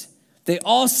is they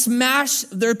all smash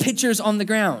their pitchers on the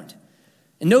ground.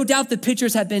 And no doubt the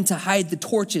pitchers had been to hide the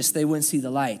torches so they wouldn't see the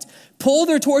light. Pull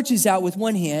their torches out with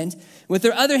one hand. With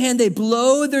their other hand, they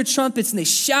blow their trumpets and they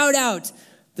shout out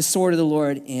the sword of the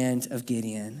Lord and of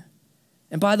Gideon.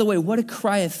 And by the way, what a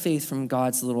cry of faith from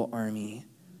God's little army.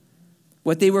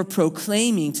 What they were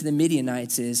proclaiming to the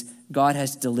Midianites is, God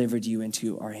has delivered you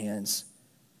into our hands.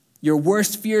 Your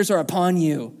worst fears are upon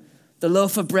you. The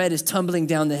loaf of bread is tumbling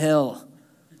down the hill.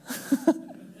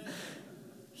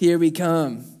 Here we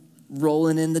come,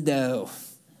 rolling in the dough.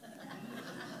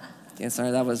 Okay,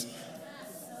 sorry, that was,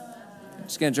 I'm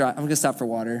just gonna I'm gonna stop for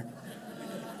water.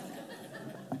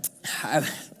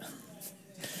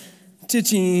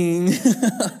 Cha-ching.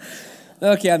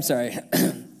 Okay, I'm sorry.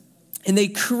 And they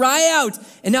cry out.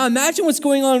 And now imagine what's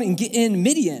going on in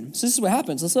Midian. So this is what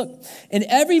happens. Let's look. And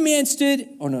every man stood,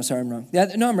 oh no, sorry, I'm wrong.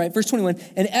 No, I'm right. Verse 21.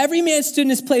 And every man stood in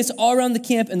his place all around the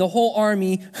camp, and the whole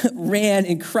army ran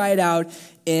and cried out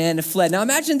and fled. Now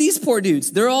imagine these poor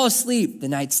dudes. They're all asleep. The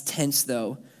night's tense,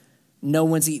 though. No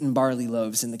one's eating barley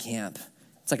loaves in the camp.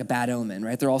 It's like a bad omen,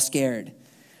 right? They're all scared.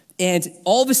 And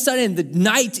all of a sudden, the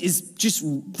night is just,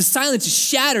 the silence is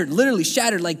shattered, literally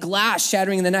shattered, like glass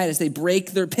shattering in the night as they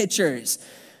break their pitchers.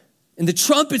 And the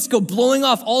trumpets go blowing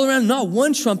off all around, not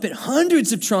one trumpet,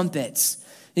 hundreds of trumpets.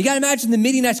 You got to imagine the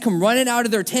Midianites come running out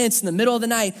of their tents in the middle of the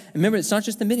night. And remember, it's not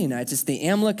just the Midianites, it's the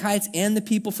Amalekites and the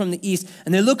people from the east.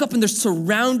 And they look up and they're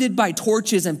surrounded by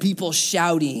torches and people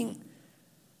shouting.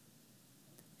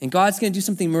 And God's going to do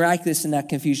something miraculous in that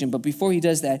confusion. But before he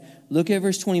does that, look at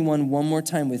verse 21 one more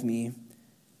time with me.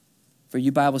 For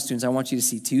you Bible students, I want you to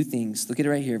see two things. Look at it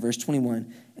right here, verse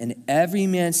 21. And every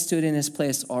man stood in his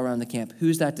place all around the camp.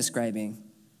 Who's that describing?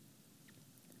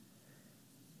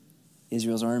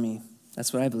 Israel's army.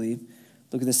 That's what I believe.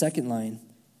 Look at the second line.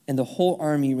 And the whole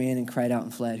army ran and cried out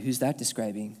and fled. Who's that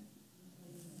describing?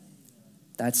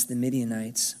 That's the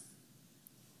Midianites.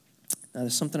 Now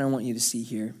there's something I want you to see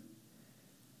here.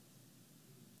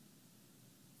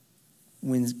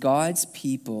 When God's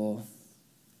people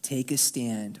take a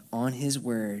stand on his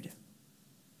word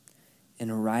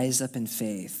and rise up in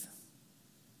faith,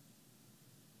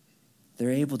 they're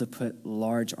able to put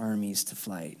large armies to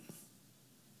flight.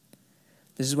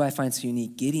 This is why I find it so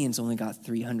unique. Gideon's only got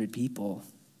 300 people.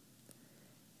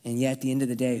 And yet at the end of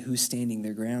the day, who's standing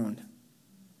their ground?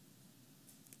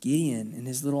 Gideon and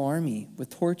his little army with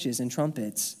torches and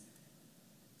trumpets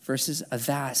versus a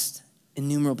vast,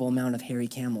 innumerable amount of hairy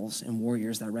camels and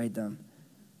warriors that ride them.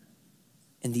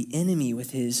 And the enemy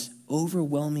with his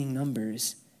overwhelming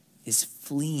numbers is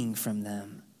fleeing from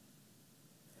them.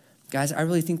 Guys, I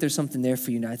really think there's something there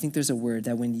for you now. I think there's a word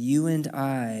that when you and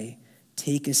I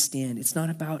take a stand, it's not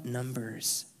about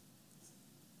numbers.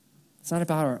 It's not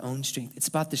about our own strength. It's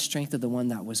about the strength of the one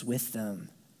that was with them.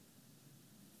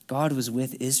 God was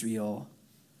with Israel.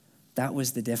 That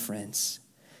was the difference.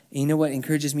 And you know what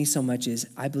encourages me so much is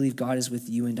I believe God is with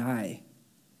you and I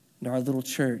and our little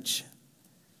church.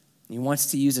 He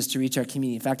wants to use us to reach our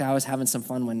community. In fact, I was having some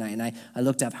fun one night, and I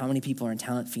looked up how many people are in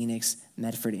Talent, Phoenix,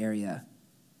 Medford area,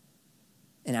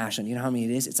 in Ashland. You know how many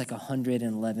it is? It's like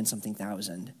 111-something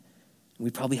thousand. We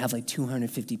probably have like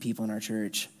 250 people in our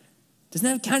church. Doesn't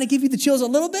that kind of give you the chills a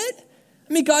little bit?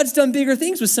 I mean, God's done bigger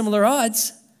things with similar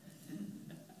odds.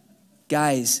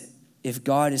 Guys, if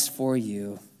God is for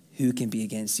you, who can be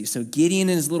against you? So Gideon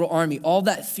and his little army, all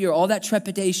that fear, all that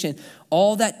trepidation,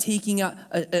 all that taking out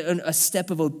a step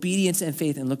of obedience and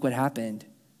faith, and look what happened.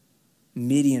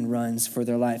 Midian runs for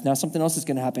their life. Now something else is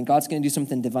going to happen. God's going to do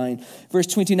something divine. Verse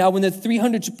 22, now when the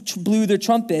 300 blew their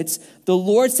trumpets, the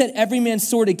Lord set every man's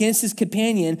sword against his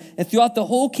companion, and throughout the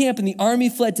whole camp and the army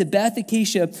fled to Beth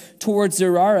Acacia towards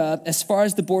Zerara, as far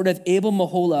as the border of Abel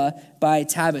Mahola by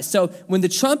Tabith. So when the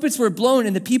trumpets were blown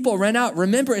and the people ran out,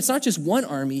 remember, it's not just one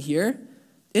army here.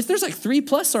 There's like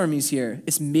 3+ armies here.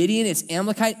 It's Midian, it's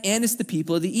Amalekite, and it's the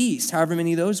people of the east, however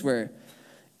many those were.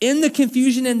 In the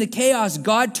confusion and the chaos,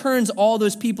 God turns all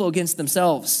those people against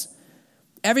themselves.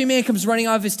 Every man comes running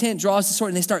out of his tent, draws the sword,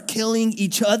 and they start killing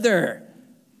each other.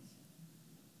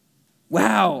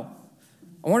 Wow.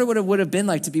 I wonder what it would have been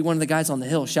like to be one of the guys on the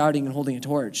hill shouting and holding a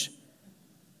torch.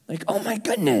 Like, oh my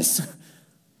goodness.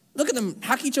 Look at them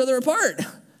hack each other apart.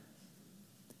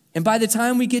 And by the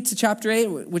time we get to chapter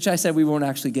 8, which I said we won't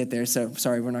actually get there, so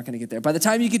sorry, we're not going to get there. By the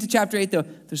time you get to chapter 8, though,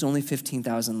 there's only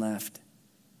 15,000 left.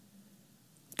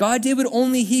 God did what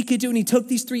only he could do, and he took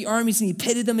these 3 armies and he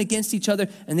pitted them against each other,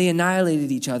 and they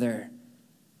annihilated each other.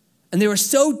 And they were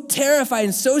so terrified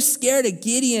and so scared of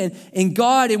Gideon and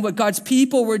God and what God's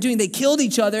people were doing. They killed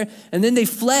each other, and then they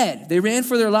fled. They ran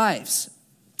for their lives.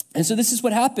 And so this is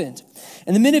what happened.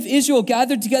 And the men of Israel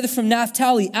gathered together from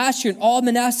Naphtali, Asher, and all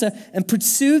Manasseh, and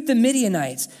pursued the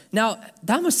Midianites. Now,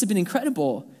 that must have been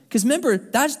incredible. Because remember,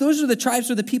 those are the tribes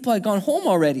where the people had gone home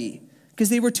already because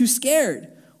they were too scared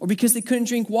or because they couldn't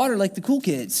drink water like the cool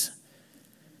kids.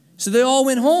 So they all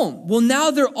went home. Well,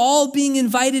 now they're all being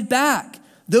invited back.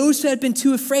 Those who had been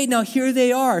too afraid, now here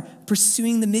they are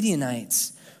pursuing the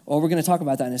Midianites. Oh, we're going to talk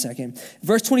about that in a second.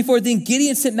 Verse 24, then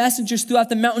Gideon sent messengers throughout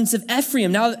the mountains of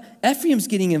Ephraim. Now Ephraim's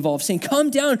getting involved, saying, come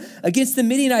down against the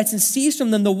Midianites and seize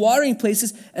from them the watering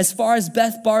places as far as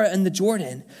Beth-bara and the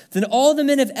Jordan. Then all the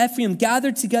men of Ephraim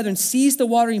gathered together and seized the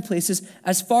watering places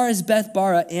as far as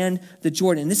Beth-bara and the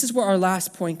Jordan. This is where our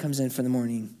last point comes in for the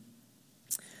morning.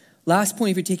 Last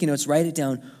point, if you're taking notes, write it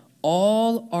down.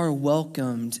 All are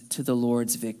welcomed to the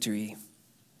Lord's victory.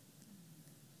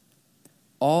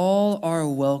 All are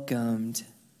welcomed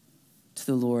to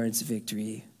the Lord's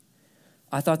victory.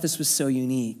 I thought this was so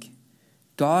unique.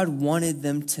 God wanted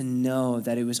them to know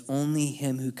that it was only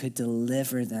him who could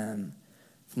deliver them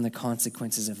from the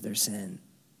consequences of their sin.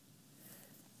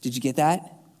 Did you get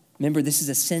that? Remember, this is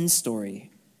a sin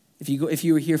story. If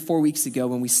you were here 4 weeks ago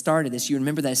when we started this, you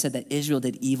remember that I said that Israel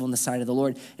did evil in the sight of the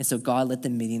Lord, and so God let the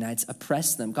Midianites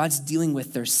oppress them. God's dealing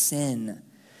with their sin.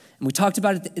 And we talked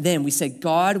about it then. We said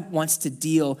God wants to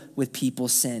deal with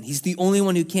people's sin. He's the only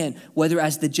one who can, whether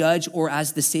as the judge or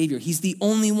as the savior. He's the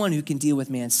only one who can deal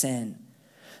with man's sin.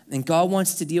 And God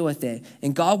wants to deal with it.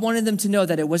 And God wanted them to know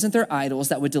that it wasn't their idols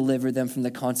that would deliver them from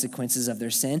the consequences of their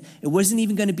sin. It wasn't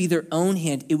even going to be their own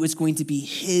hand. It was going to be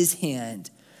his hand.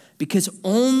 Because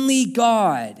only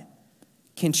God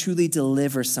can truly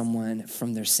deliver someone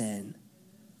from their sin.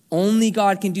 Only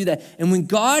God can do that. And when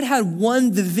God had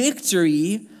won the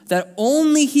victory that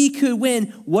only he could win,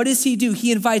 what does he do?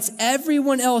 He invites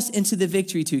everyone else into the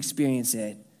victory to experience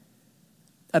it.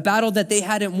 A battle that they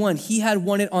hadn't won. He had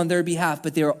won it on their behalf,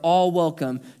 but they were all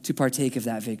welcome to partake of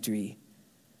that victory.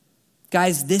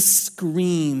 Guys, this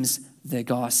screams the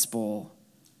gospel.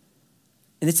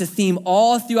 And it's a theme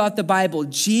all throughout the Bible.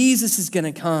 Jesus is going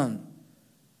to come.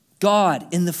 God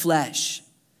in the flesh,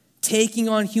 taking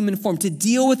on human form to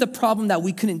deal with a problem that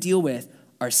we couldn't deal with,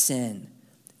 our sin.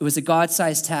 It was a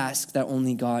God-sized task that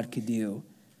only God could do.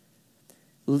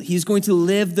 He's going to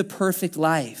live the perfect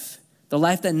life, the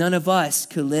life that none of us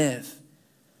could live.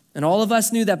 And all of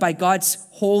us knew that by God's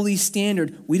holy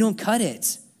standard, we don't cut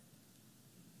it.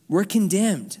 We're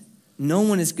condemned. No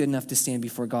one is good enough to stand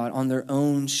before God on their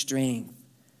own strength.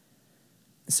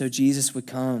 And so Jesus would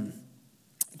come.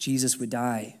 Jesus would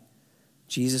die.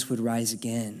 Jesus would rise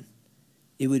again.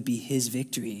 It would be his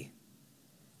victory.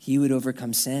 He would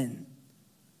overcome sin.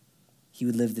 He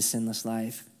would live the sinless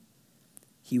life.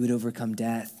 He would overcome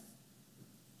death.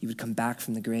 He would come back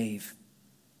from the grave.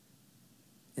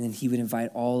 And then he would invite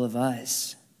all of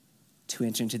us to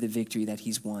enter into the victory that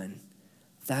he's won.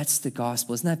 That's the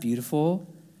gospel. Isn't that beautiful?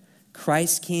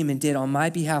 Christ came and did on my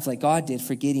behalf like God did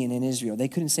for Gideon and Israel. They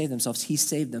couldn't save themselves. He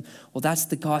saved them. Well, that's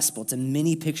the gospel. It's a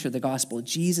mini picture of the gospel.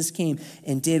 Jesus came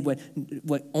and did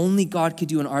what only God could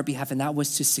do on our behalf, and that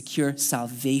was to secure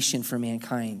salvation for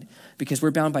mankind. Because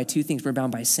we're bound by two things. We're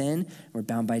bound by sin. We're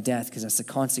bound by death because that's the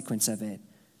consequence of it.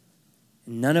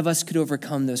 And none of us could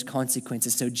overcome those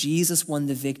consequences. So Jesus won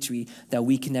the victory that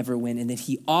we can never win, and that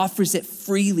he offers it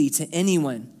freely to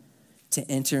anyone to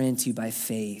enter into by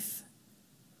faith.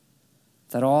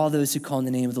 That all those who call in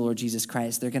the name of the Lord Jesus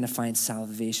Christ, they're going to find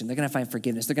salvation. They're going to find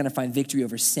forgiveness. They're going to find victory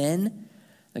over sin.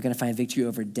 They're going to find victory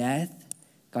over death.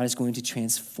 God is going to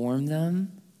transform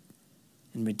them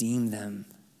and redeem them.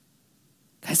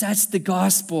 Guys, that's the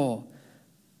gospel.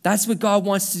 That's what God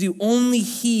wants to do. Only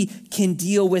he can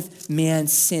deal with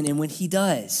man's sin. And when he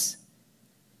does,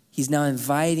 he's now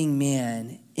inviting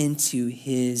man into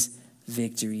his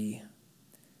victory.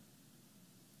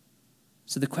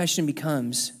 So the question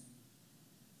becomes,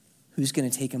 who's going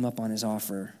to take him up on his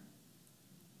offer?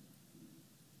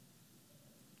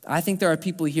 I think there are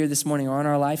people here this morning on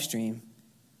our live stream,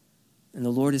 and the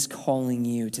Lord is calling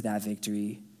you to that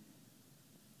victory.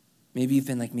 Maybe you've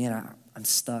been like, man, I'm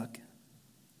stuck.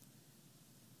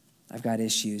 I've got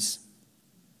issues.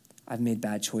 I've made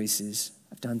bad choices.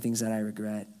 I've done things that I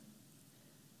regret.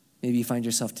 Maybe you find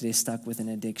yourself today stuck with an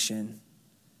addiction.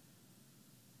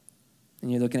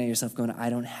 And you're looking at yourself going, I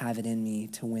don't have it in me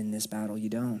to win this battle. You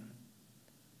don't.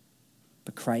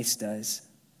 But Christ does.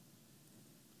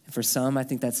 And for some, I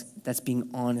think that's being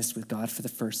honest with God for the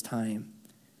first time.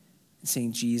 And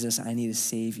saying, Jesus, I need a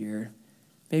Savior.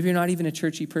 Maybe you're not even a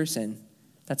churchy person.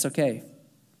 That's okay.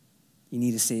 You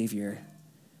need a Savior.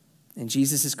 And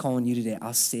Jesus is calling you today.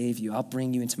 I'll save you. I'll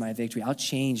bring you into my victory. I'll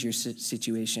change your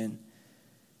situation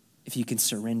if you can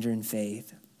surrender in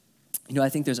faith. I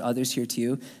think there's others here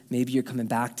too. Maybe you're coming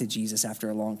back to Jesus after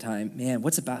a long time. Man,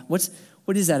 what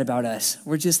is that about us?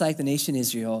 We're just like the nation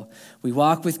Israel. We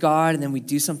walk with God and then we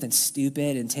do something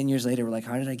stupid, and 10 years later we're like,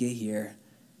 how did I get here?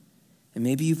 And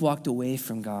maybe you've walked away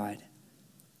from God,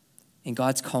 and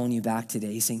God's calling you back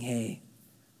today. He's saying, hey,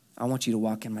 I want you to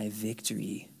walk in my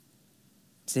victory.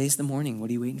 Today's the morning. What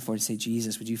are you waiting for? To say,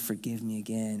 Jesus, would you forgive me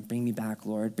again? Bring me back,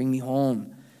 Lord. Bring me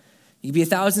home. You could be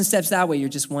 1,000 steps that way. You're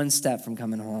just one step from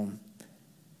coming home.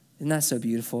 Isn't that so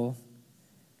beautiful?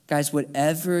 Guys,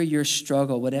 whatever your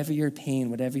struggle, whatever your pain,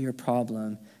 whatever your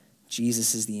problem,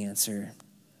 Jesus is the answer.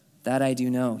 That I do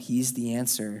know. He's the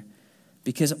answer.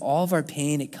 Because all of our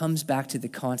pain, it comes back to the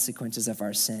consequences of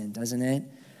our sin, doesn't it?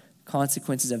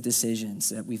 Consequences of decisions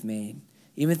that we've made.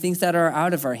 Even things that are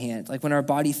out of our hand, like when our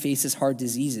body faces hard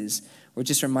diseases, we're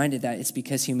just reminded that it's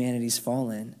because humanity's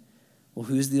fallen. Well,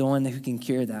 who's the one who can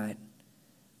cure that?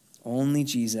 Only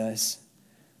Jesus,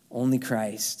 only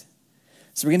Christ.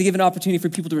 So we're going to give an opportunity for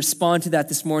people to respond to that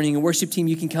this morning. And worship team,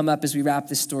 you can come up as we wrap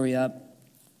this story up.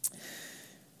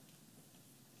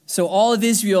 So all of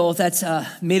Israel that's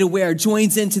made aware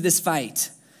joins into this fight.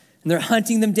 And they're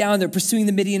hunting them down. They're pursuing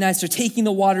the Midianites. They're taking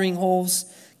the watering holes,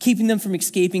 keeping them from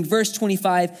escaping. Verse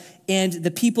 25, and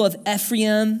the people of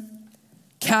Ephraim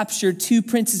captured 2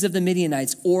 princes of the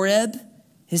Midianites. Oreb,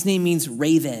 his name means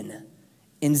raven.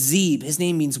 And Zeb, his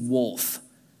name means wolf.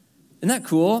 Isn't that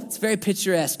cool? It's very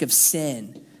picturesque of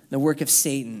sin, the work of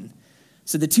Satan.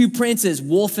 So the 2 princes,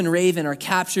 wolf and raven, are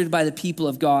captured by the people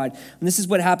of God. And this is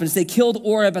what happens. They killed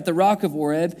Oreb at the rock of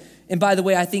Oreb. And by the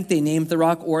way, I think they named the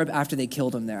rock Oreb after they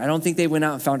killed him there. I don't think they went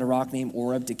out and found a rock named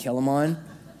Oreb to kill him on.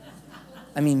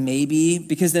 I mean, maybe,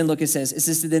 because then look, it says,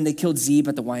 then they killed Zeb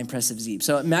at the winepress of Zeb.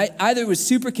 So either it was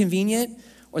super convenient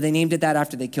or they named it that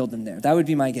after they killed them there. That would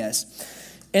be my guess.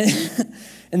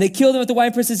 And they killed him at the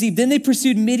winepress of Zeb. Then they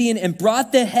pursued Midian and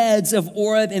brought the heads of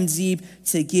Oreb and Zeb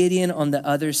to Gideon on the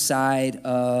other side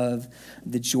of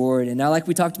the Jordan. Now, like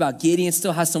we talked about, Gideon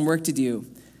still has some work to do.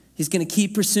 He's going to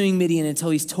keep pursuing Midian until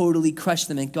he's totally crushed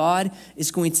them. And God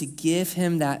is going to give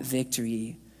him that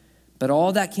victory. But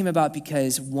all that came about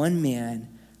because one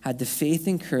man had the faith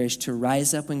and courage to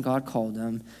rise up when God called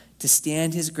him, to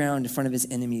stand his ground in front of his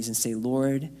enemies and say,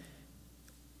 Lord,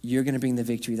 you're going to bring the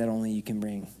victory that only you can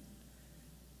bring.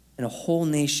 And a whole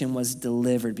nation was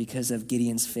delivered because of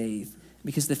Gideon's faith,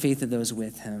 because of the faith of those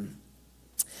with him.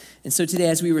 And so today,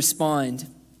 as we respond,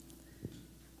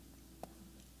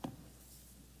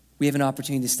 we have an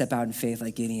opportunity to step out in faith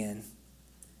like Gideon.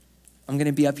 I'm going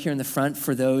to be up here in the front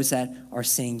for those that are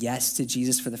saying yes to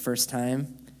Jesus for the first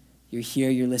time. You're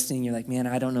here, you're listening, you're like, man,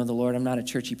 I don't know the Lord. I'm not a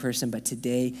churchy person, but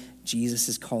today Jesus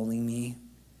is calling me.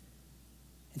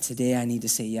 And today I need to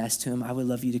say yes to him. I would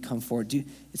love you to come forward.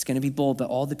 It's going to be bold, but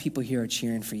all the people here are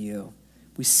cheering for you.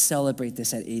 We celebrate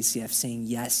this at ACF, saying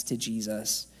yes to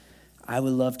Jesus. I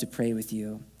would love to pray with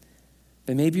you.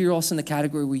 But maybe you're also in the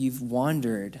category where you've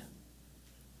wandered.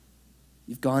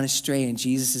 You've gone astray and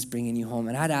Jesus is bringing you home.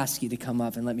 And I'd ask you to come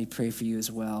up and let me pray for you as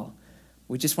well.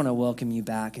 We just want to welcome you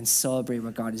back and celebrate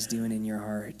what God is doing in your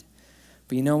heart.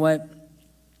 But you know what?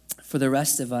 For the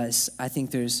rest of us, I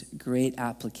think there's great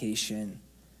application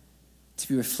to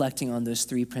be reflecting on those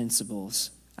 3 principles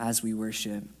as we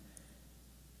worship.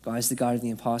 God is the God of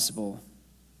the impossible.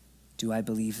 Do I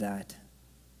believe that?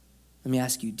 Let me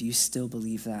ask you, do you still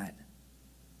believe that?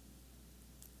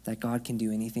 That God can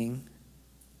do anything?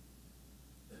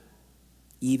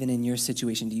 Even in your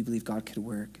situation, do you believe God could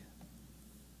work?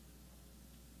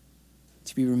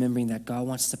 To be remembering that God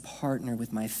wants to partner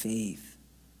with my faith.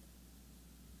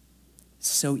 It's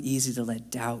so easy to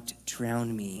let doubt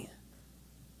drown me.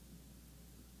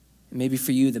 And maybe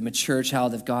for you, the mature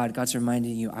child of God, God's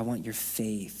reminding you, I want your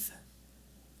faith.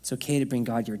 It's okay to bring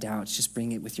God your doubts. Just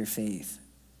bring it with your faith.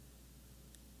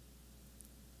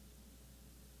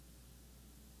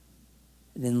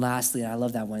 And then lastly, I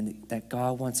love that one, that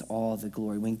God wants all the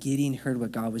glory. When Gideon heard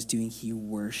what God was doing, he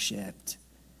worshiped.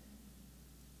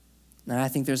 And I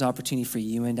think there's opportunity for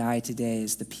you and I today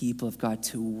as the people of God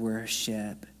to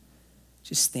worship.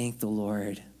 Just thank the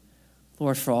Lord.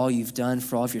 Lord, for all you've done,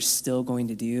 for all you're still going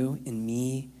to do in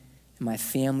me, in my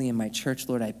family, in my church,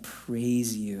 Lord, I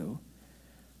praise you.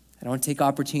 I don't take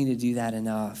opportunity to do that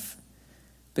enough.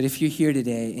 But if you're here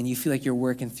today and you feel like you're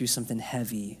working through something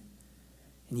heavy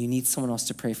and you need someone else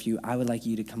to pray for you, I would like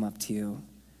you to come up too.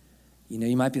 You know,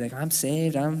 you might be like, I'm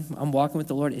saved, I'm walking with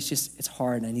the Lord. It's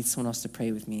hard and I need someone else to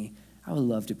pray with me. I would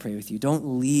love to pray with you.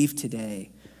 Don't leave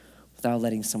today without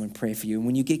letting someone pray for you. And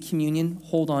when you get communion,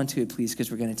 hold on to it, please,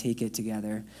 because we're going to take it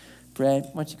together. Brett,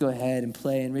 why don't you go ahead and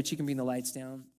play, and Rich, you can bring the lights down.